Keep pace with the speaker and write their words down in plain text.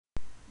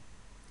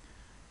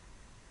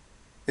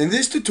In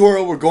this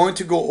tutorial, we're going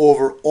to go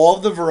over all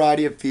of the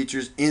variety of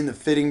features in the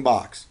fitting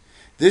box.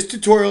 This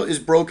tutorial is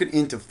broken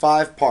into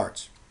 5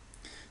 parts.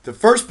 The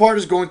first part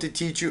is going to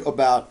teach you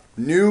about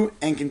new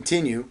and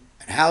continue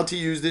and how to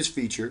use this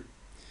feature.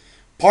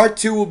 Part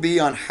 2 will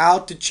be on how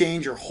to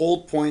change your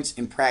hold points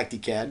in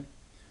Practicad.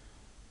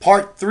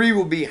 Part 3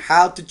 will be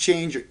how to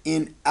change your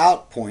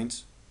in-out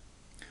points.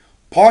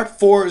 Part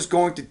 4 is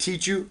going to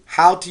teach you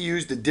how to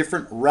use the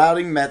different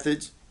routing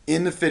methods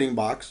in the fitting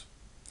box.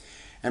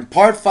 And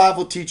Part 5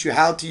 will teach you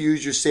how to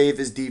use your save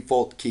as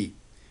default key.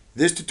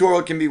 This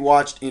tutorial can be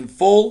watched in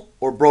full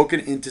or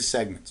broken into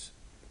segments.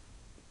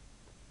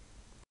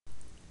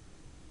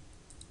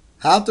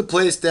 How to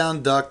place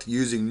down duct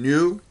using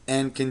new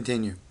and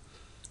continue.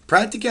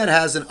 Practicad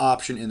has an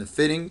option in the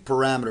fitting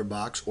parameter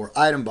box or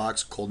item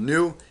box called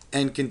new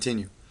and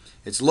continue.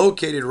 It's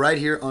located right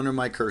here under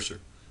my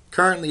cursor.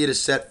 Currently it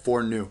is set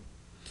for new.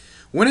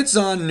 When it's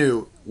on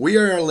new, we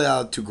are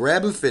allowed to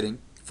grab a fitting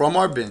from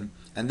our bin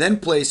and then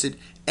place it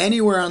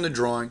anywhere on the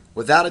drawing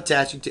without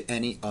attaching to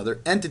any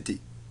other entity.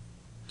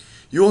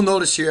 You will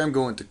notice here I'm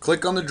going to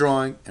click on the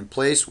drawing and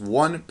place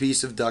one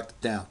piece of duct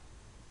down.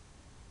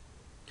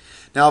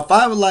 Now if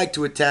I would like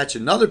to attach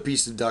another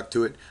piece of duct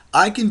to it,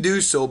 I can do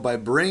so by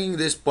bringing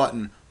this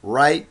button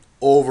right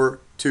over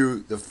to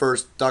the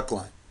first duct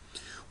line.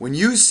 When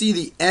you see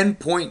the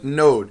endpoint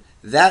node,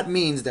 that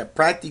means that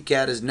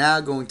Practicad is now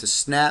going to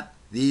snap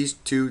these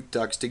two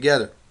ducts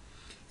together.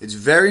 It's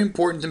very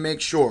important to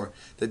make sure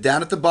that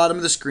down at the bottom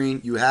of the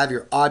screen you have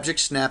your object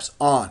snaps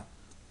on.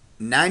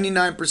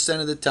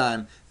 99% of the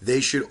time they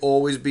should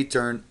always be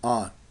turned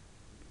on.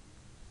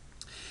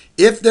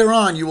 If they're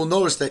on, you will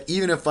notice that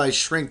even if I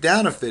shrink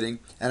down a fitting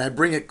and I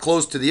bring it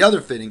close to the other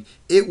fitting,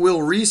 it will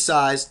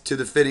resize to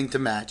the fitting to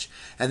match,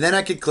 and then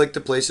I can click to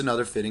place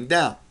another fitting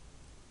down.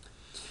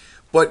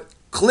 But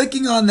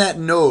clicking on that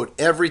node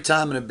every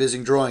time in a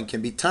Bizzing drawing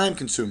can be time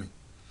consuming.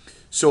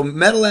 So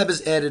MetaLab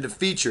has added a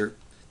feature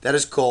that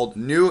is called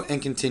new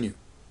and continue.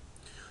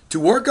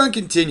 To work on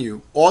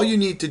continue, all you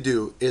need to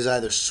do is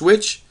either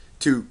switch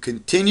to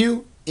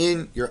continue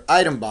in your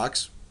item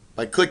box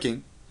by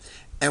clicking,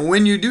 and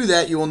when you do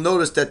that you will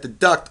notice that the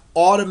duct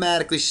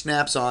automatically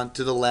snaps on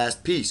to the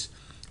last piece.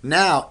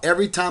 Now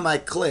every time I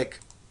click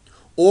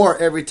or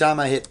every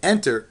time I hit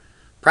enter,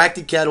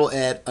 Practicad will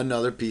add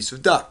another piece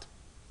of duct.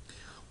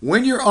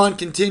 When you're on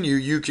continue,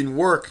 you can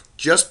work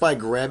just by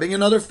grabbing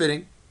another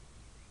fitting,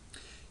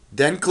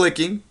 then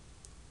clicking,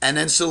 and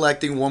then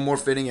selecting one more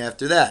fitting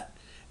after that.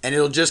 And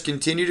it'll just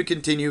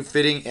continue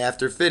fitting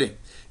after fitting.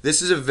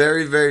 This is a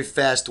very, very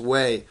fast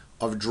way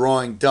of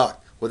drawing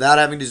duct without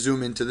having to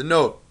zoom into the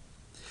node.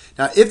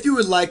 Now, if you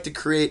would like to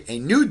create a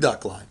new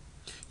duct line,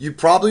 you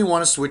probably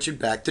want to switch it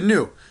back to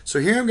new. So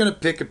here I'm going to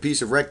pick a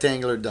piece of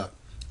rectangular duct.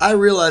 I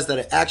realize that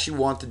I actually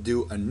want to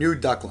do a new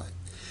duct line.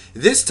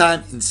 This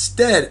time,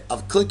 instead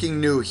of clicking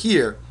new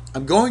here,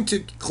 I'm going to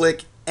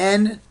click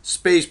N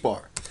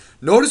spacebar.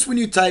 Notice when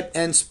you type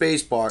N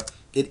spacebar,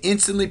 it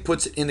instantly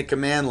puts it in the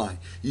command line.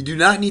 You do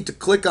not need to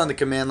click on the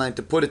command line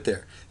to put it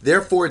there.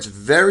 Therefore, it's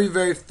very,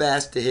 very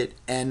fast to hit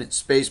N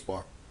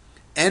spacebar.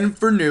 N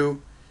for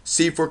new,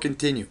 C for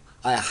continue.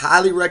 I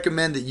highly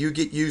recommend that you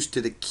get used to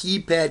the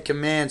keypad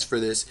commands for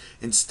this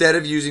instead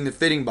of using the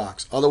fitting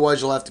box. Otherwise,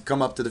 you'll have to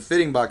come up to the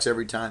fitting box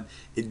every time.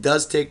 It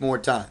does take more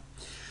time.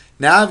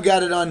 Now I've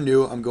got it on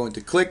new, I'm going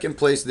to click and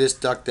place this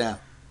duct down.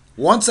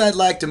 Once I'd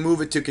like to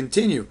move it to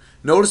continue,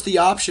 notice the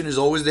option is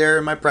always there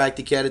in my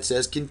Practicad. It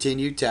says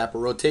continue, tap, or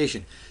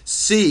rotation.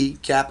 C,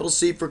 capital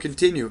C for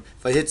continue.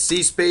 If I hit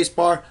C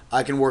spacebar,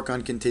 I can work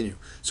on continue.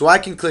 So I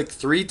can click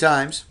 3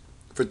 times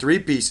for 3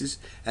 pieces,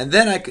 and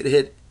then I could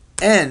hit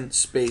N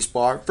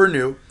spacebar for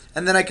new,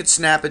 and then I could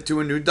snap it to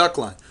a new duct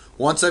line.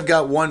 Once I've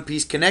got one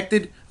piece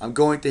connected, I'm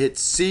going to hit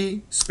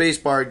C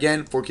spacebar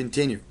again for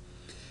continue.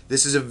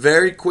 This is a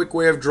very quick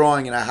way of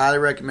drawing, and I highly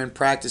recommend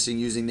practicing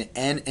using the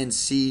N and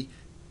C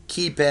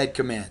keypad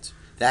commands.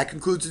 That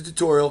concludes the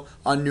tutorial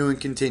on new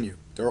and continue.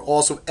 There are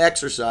also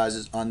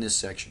exercises on this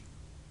section.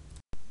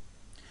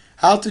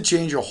 How to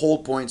change your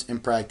hold points in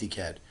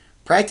Practicad.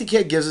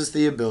 Practicad gives us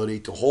the ability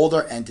to hold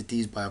our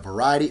entities by a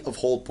variety of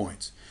hold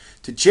points.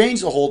 To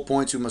change the hold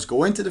points, we must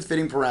go into the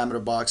fitting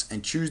parameter box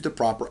and choose the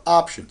proper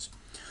options.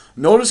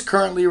 Notice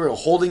currently we're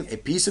holding a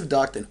piece of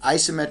duct in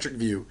isometric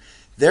view.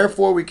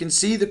 Therefore, we can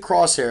see the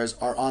crosshairs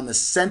are on the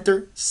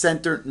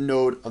center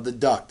node of the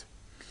duct.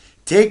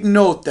 Take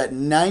note that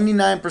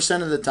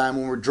 99% of the time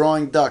when we're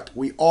drawing duct,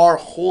 we are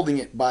holding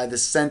it by the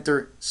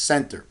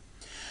center.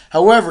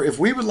 However, if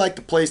we would like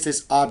to place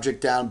this object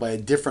down by a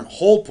different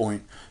hold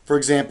point, for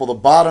example, the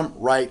bottom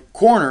right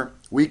corner,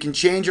 we can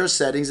change our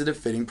settings in the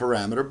fitting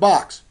parameter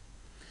box.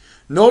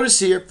 Notice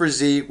here for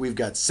Z, we've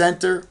got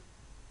center,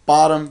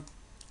 bottom,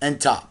 and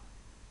top.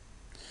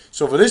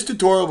 So for this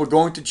tutorial, we're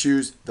going to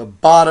choose the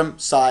bottom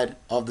side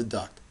of the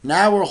duct.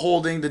 Now we're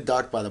holding the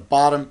duct by the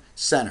bottom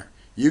center.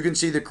 You can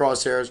see the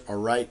crosshairs are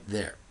right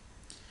there.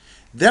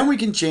 Then we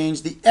can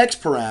change the X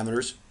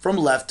parameters from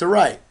left to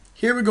right.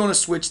 Here we're going to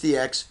switch the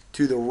X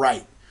to the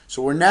right.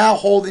 So we're now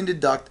holding the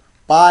duct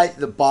by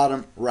the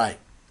bottom right.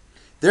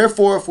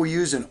 Therefore, if we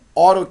use an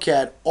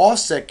AutoCAD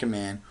offset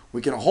command,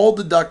 we can hold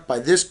the duct by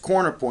this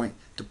corner point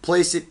to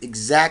place it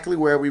exactly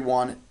where we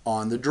want it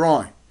on the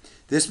drawing.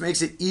 This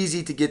makes it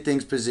easy to get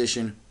things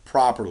positioned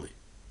properly.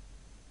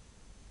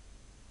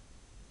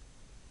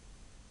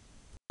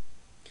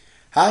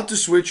 How to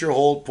switch your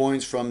hold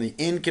points from the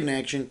in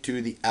connection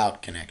to the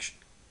out connection.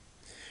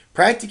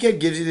 PractiCAD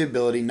gives you the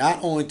ability not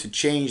only to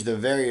change the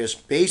various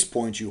base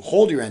points you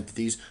hold your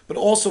entities, but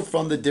also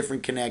from the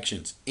different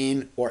connections,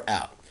 in or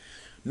out.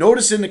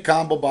 Notice in the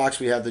combo box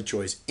we have the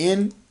choice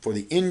in for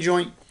the in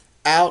joint,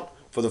 out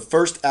for the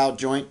first out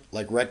joint,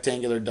 like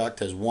rectangular duct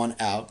has one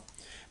out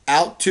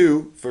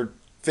 2 for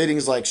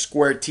fittings like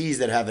square T's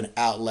that have an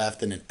out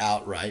left and an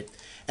out right,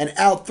 and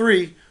out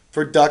 3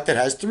 for duct that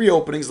has 3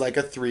 openings like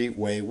a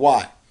 3-way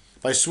Y.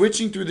 By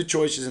switching through the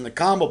choices in the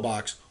combo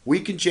box, we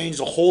can change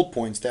the hold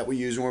points that we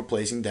use when we're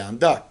placing down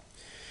duct.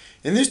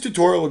 In this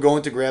tutorial, we're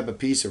going to grab a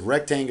piece of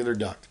rectangular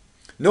duct.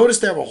 Notice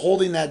that we're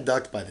holding that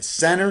duct by the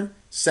center,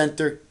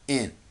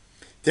 in.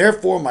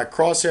 Therefore, my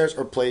crosshairs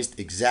are placed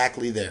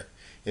exactly there.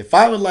 If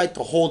I would like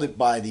to hold it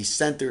by the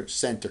center,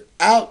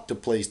 out to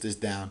place this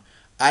down,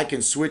 I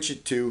can switch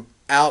it to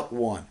out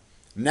 1.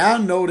 Now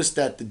notice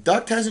that the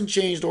duct hasn't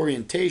changed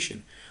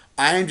orientation.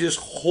 I am just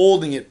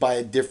holding it by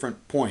a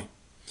different point.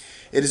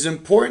 It is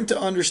important to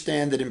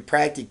understand that in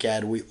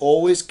PractiCAD, we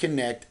always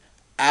connect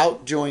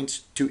out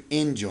joints to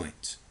in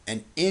joints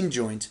and in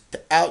joints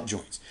to out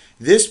joints.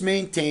 This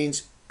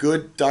maintains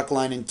good duct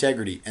line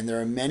integrity, and there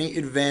are many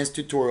advanced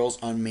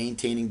tutorials on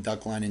maintaining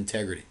duct line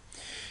integrity.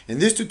 In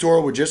this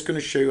tutorial, we're just going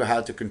to show you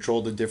how to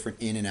control the different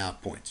in and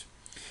out points.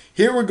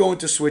 Here we're going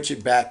to switch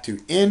it back to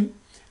in,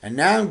 and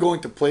now I'm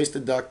going to place the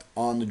duct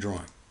on the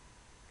drawing.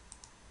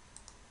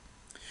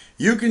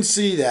 You can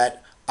see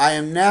that I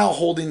am now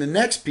holding the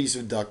next piece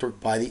of ductwork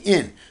by the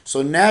in,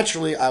 so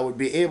naturally I would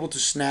be able to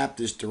snap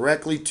this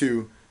directly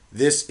to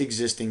this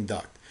existing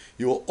duct.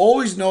 You will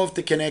always know if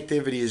the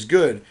connectivity is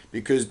good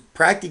because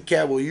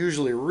PractiCAD will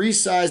usually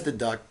resize the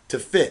duct to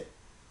fit.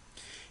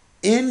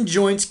 In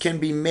joints can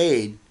be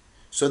made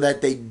so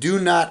that they do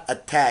not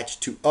attach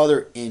to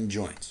other in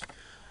joints.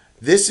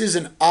 This is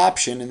an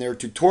option, and there are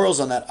tutorials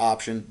on that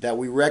option that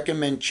we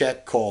recommend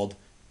check called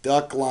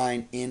duct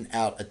line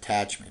in-out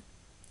attachment.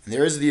 And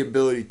there is the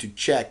ability to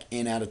check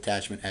in-out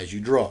attachment as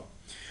you draw.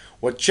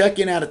 What check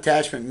in-out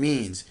attachment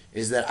means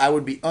is that I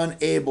would be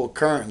unable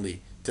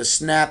currently to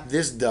snap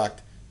this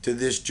duct to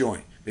this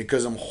joint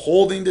because I'm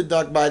holding the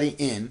duct by the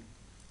in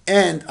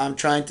and I'm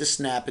trying to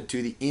snap it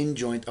to the in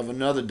joint of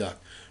another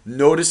duct.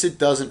 Notice it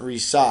doesn't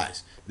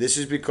resize. This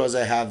is because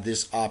I have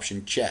this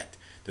option checked.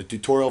 The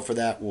tutorial for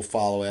that will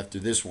follow after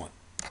this one.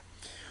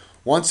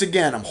 Once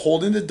again, I'm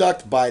holding the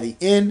duct by the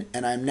in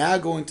and I'm now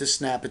going to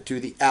snap it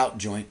to the out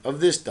joint of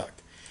this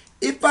duct.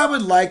 If I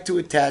would like to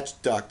attach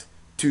duct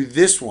to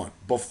this one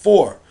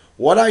before,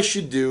 what I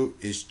should do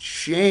is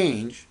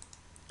change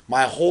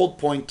my hold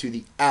point to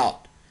the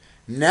out.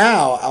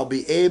 Now I'll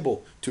be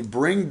able to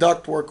bring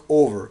ductwork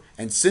over,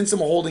 and since I'm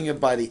holding it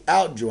by the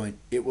out joint,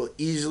 it will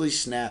easily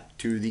snap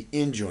to the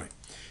in joint.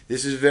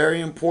 This is very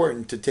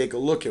important to take a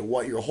look at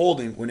what you're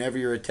holding whenever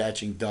you're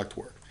attaching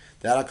ductwork.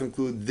 That'll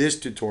conclude this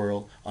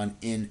tutorial on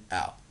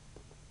in-out.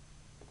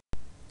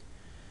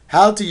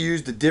 How to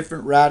use the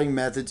different routing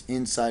methods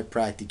inside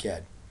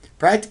PractiCAD.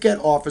 PractiCAD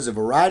offers a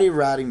variety of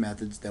routing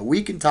methods that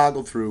we can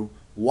toggle through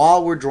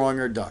while we're drawing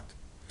our duct.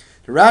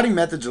 The routing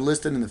methods are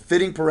listed in the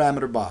fitting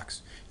parameter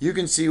box. You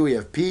can see we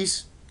have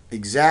piece,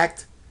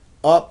 exact,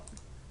 up,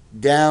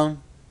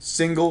 down,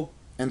 single,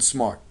 and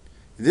smart.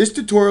 This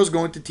tutorial is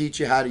going to teach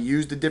you how to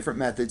use the different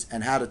methods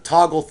and how to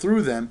toggle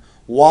through them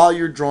while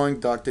you're drawing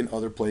duct in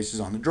other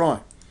places on the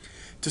drawing.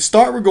 To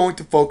start, we're going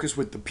to focus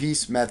with the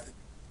piece method.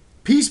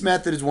 Piece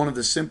method is one of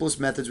the simplest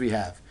methods we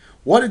have.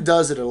 What it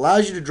does, it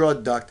allows you to draw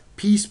duct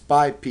piece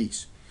by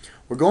piece.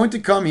 We're going to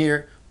come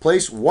here,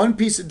 place one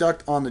piece of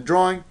duct on the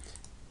drawing,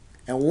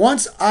 and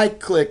once I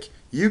click,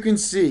 you can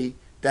see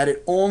that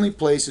it only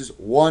places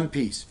one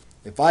piece.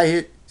 If I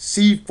hit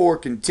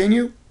C4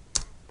 continue,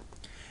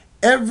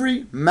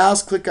 every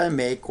mouse click I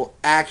make will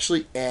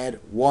actually add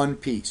one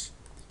piece.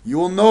 You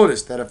will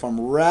notice that if I'm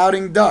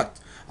routing duct,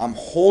 I'm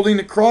holding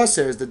the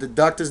crosshairs that the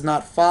duct is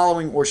not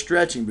following or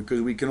stretching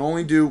because we can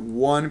only do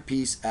one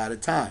piece at a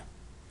time.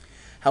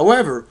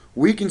 However,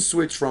 we can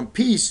switch from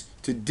piece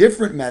to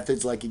different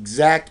methods like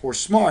exact or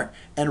smart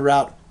and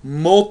route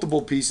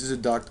multiple pieces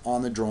of duct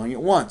on the drawing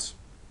at once.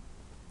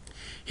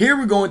 Here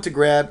we're going to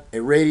grab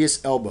a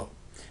radius elbow,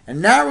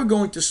 and now we're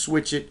going to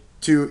switch it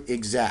to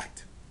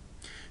exact.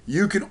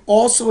 You can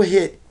also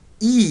hit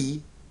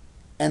E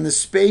and the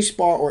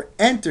spacebar or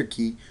enter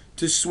key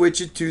to switch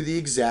it to the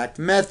exact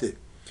method.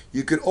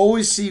 You could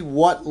always see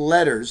what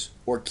letters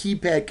or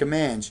keypad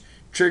commands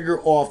trigger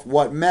off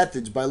what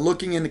methods by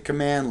looking in the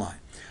command line.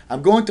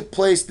 I'm going to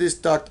place this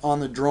duct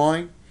on the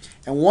drawing,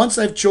 and once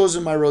I've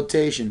chosen my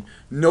rotation,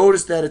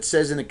 notice that it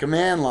says in the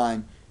command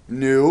line,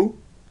 new,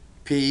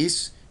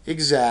 piece,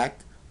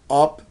 exact,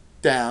 up,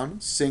 down,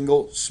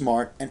 single,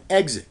 smart, and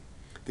exit.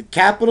 The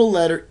capital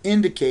letter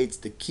indicates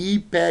the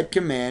keypad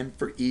command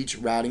for each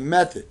routing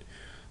method.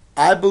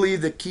 I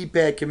believe that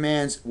keypad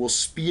commands will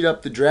speed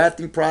up the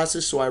drafting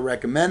process, so I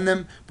recommend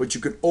them, but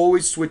you can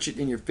always switch it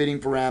in your fitting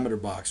parameter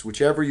box,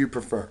 whichever you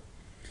prefer.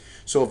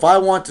 So if I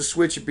want to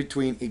switch it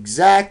between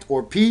exact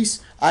or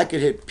piece, I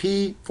could hit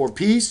P for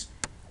piece,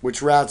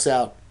 which routes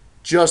out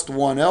just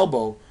one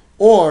elbow,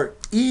 or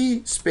E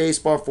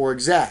spacebar for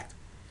exact.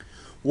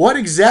 What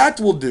exact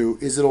will do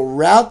is it'll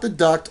route the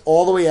duct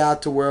all the way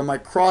out to where my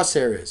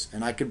crosshair is,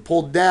 and I can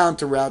pull down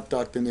to route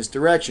duct in this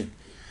direction.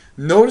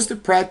 Notice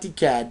that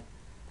PractiCAD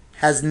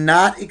has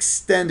not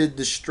extended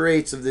the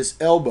straights of this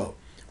elbow.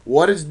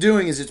 What it's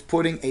doing is it's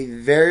putting a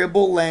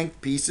variable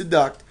length piece of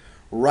duct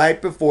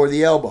right before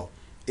the elbow.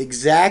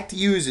 Exact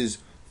uses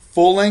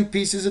full length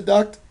pieces of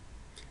duct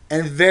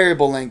and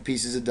variable length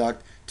pieces of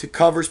duct to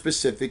cover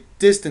specific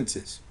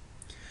distances.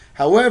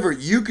 However,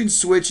 you can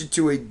switch it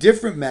to a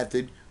different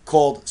method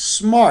called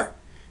SMART.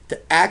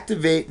 To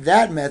activate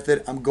that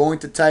method, I'm going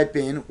to type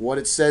in what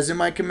it says in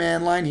my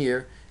command line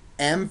here,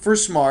 M for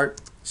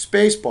SMART,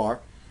 spacebar,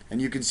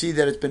 and you can see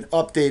that it's been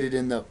updated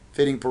in the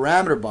fitting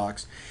parameter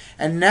box.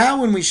 And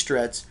now when we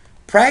stretch,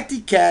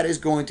 PractiCAD is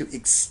going to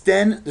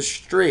extend the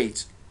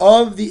straights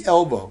of the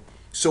elbow,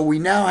 so we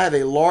now have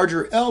a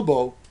larger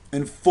elbow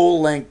and full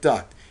length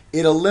duct.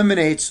 It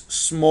eliminates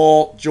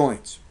small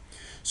joints.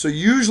 So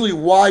usually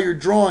while you're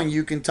drawing,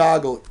 you can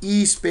toggle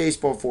E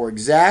spacebar for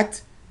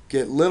exact,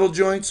 get little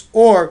joints,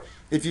 or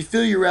if you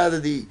feel you rather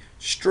the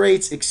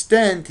straights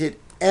extend, hit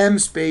M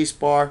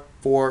spacebar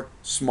for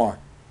SMART.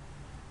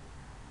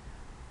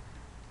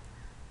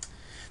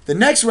 The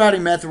next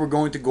routing method we're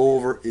going to go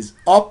over is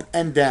up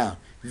and down.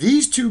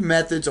 These two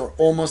methods are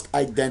almost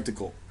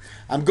identical.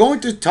 I'm going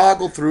to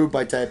toggle through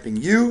by typing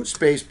U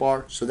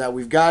spacebar so that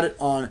we've got it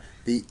on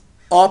the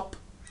up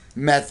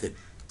method.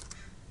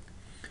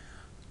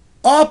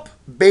 Up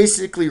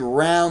basically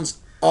rounds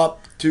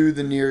up to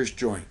the nearest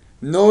joint.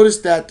 Notice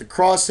that the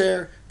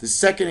crosshair, the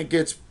second it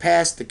gets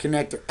past the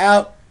connector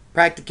out,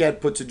 PractiCAD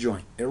puts a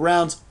joint. It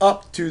rounds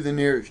up to the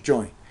nearest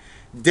joint.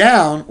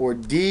 Down, or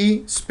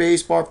D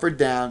spacebar for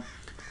down,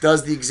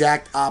 does the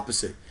exact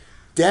opposite.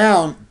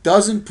 Down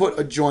doesn't put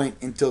a joint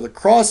until the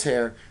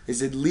crosshair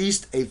is at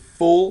least a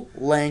full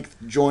length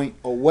joint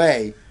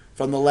away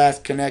from the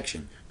last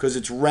connection, because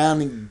it's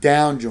rounding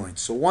down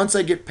joints. So once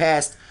I get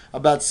past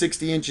about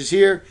 60 inches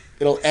here,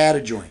 it'll add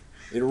a joint.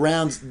 It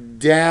rounds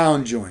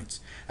down joints,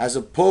 as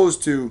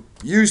opposed to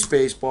U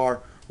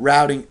spacebar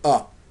routing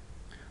up.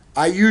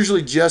 I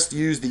usually just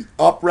use the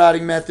up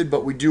routing method,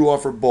 but we do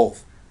offer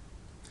both.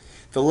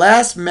 The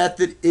last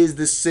method is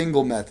the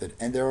single method,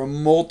 and there are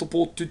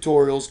multiple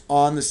tutorials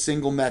on the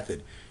single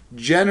method.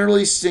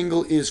 Generally,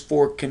 single is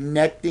for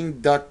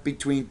connecting duct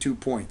between 2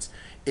 points.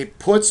 It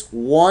puts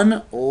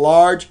one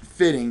large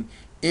fitting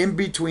in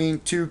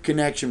between 2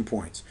 connection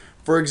points.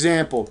 For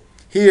example,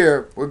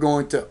 here we're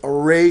going to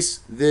erase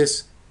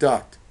this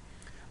duct.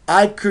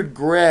 I could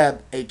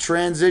grab a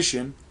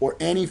transition or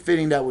any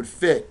fitting that would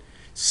fit,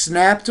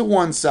 snap to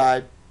one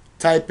side,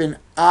 type in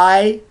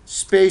I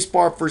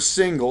spacebar for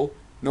single.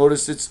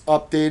 Notice it's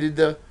updated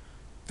the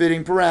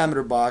fitting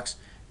parameter box,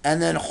 and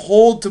then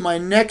hold to my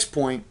next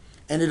point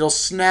and it'll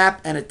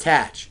snap and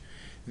attach.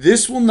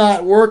 This will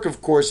not work,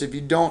 of course, if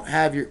you don't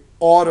have your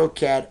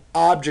AutoCAD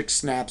object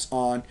snaps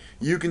on.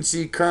 You can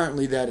see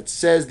currently that it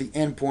says the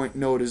endpoint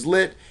node is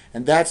lit,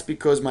 and that's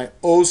because my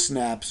O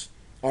snaps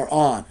are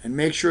on. And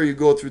make sure you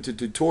go through the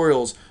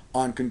tutorials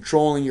on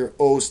controlling your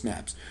O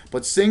snaps.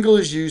 But single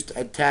is used to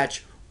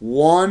attach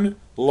one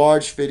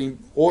large fitting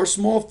or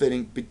small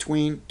fitting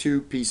between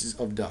 2 pieces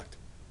of duct.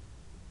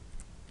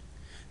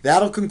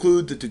 That'll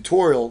conclude the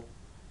tutorial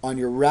on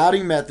your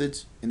routing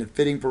methods in the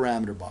fitting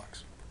parameter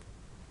box.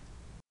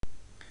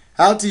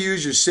 How to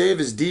use your save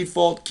as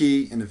default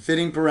key in the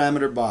fitting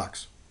parameter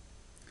box.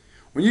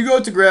 When you go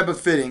to grab a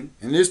fitting,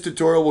 and this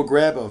tutorial will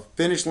grab a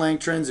finish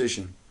length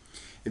transition,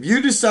 if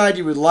you decide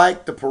you would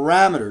like the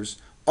parameters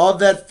of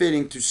that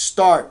fitting to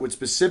start with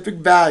specific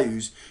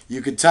values,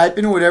 you could type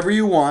in whatever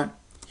you want.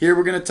 Here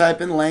we're going to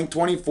type in length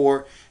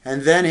 24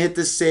 and then hit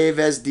the save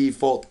as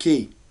default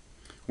key.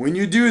 When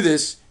you do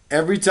this,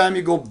 every time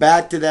you go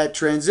back to that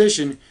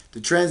transition,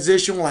 the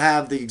transition will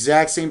have the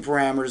exact same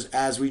parameters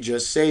as we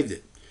just saved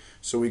it.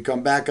 So we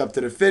come back up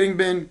to the fitting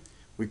bin,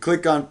 we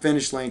click on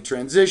finish length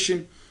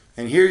transition,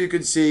 and here you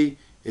can see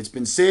it's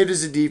been saved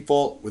as a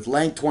default with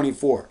length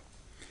 24.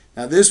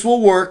 Now this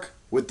will work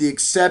with the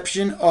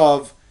exception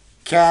of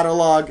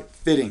catalog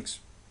fittings.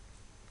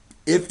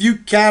 If you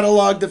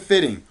catalog the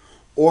fitting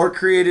or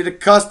created a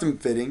custom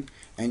fitting,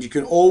 and you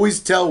can always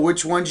tell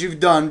which ones you've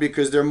done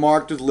because they're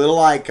marked with little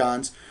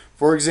icons.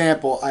 For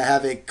example, I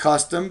have a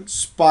custom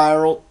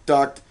spiral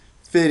duct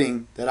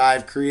fitting that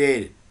I've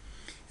created.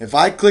 If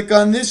I click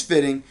on this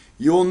fitting,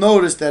 you will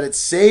notice that it's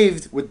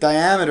saved with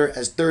diameter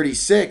as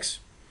 36,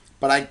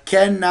 but I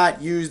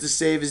cannot use the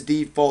save as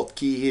default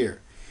key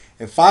here.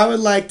 If I would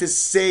like to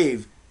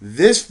save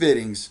this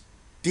fitting's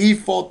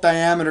default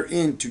diameter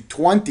into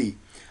 20,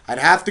 I'd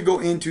have to go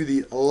into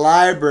the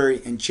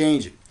library and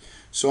change it.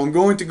 So I'm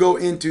going to go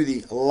into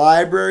the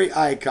library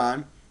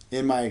icon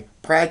in my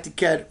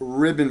PractiCAD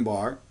ribbon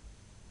bar.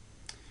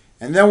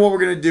 And then what we're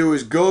going to do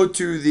is go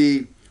to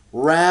the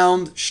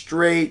round,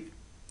 straight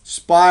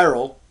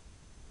spiral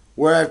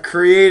where I've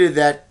created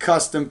that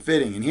custom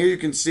fitting. And here you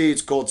can see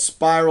it's called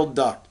spiral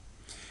duct.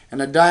 And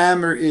the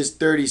diameter is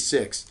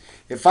 36.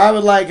 If I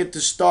would like it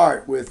to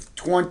start with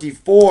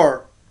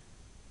 24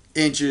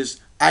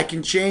 inches, I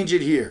can change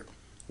it here.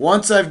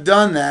 Once I've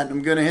done that,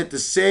 I'm going to hit the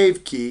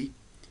save key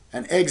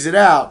and exit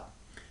out.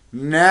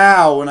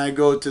 Now when I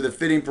go to the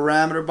fitting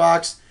parameter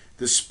box,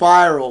 the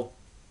spiral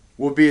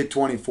will be at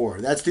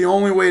 24. That's the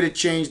only way to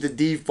change the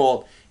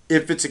default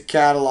if it's a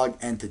catalog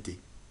entity.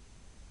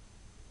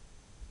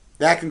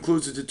 That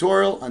concludes the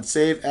tutorial on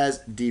Save as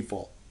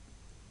Default.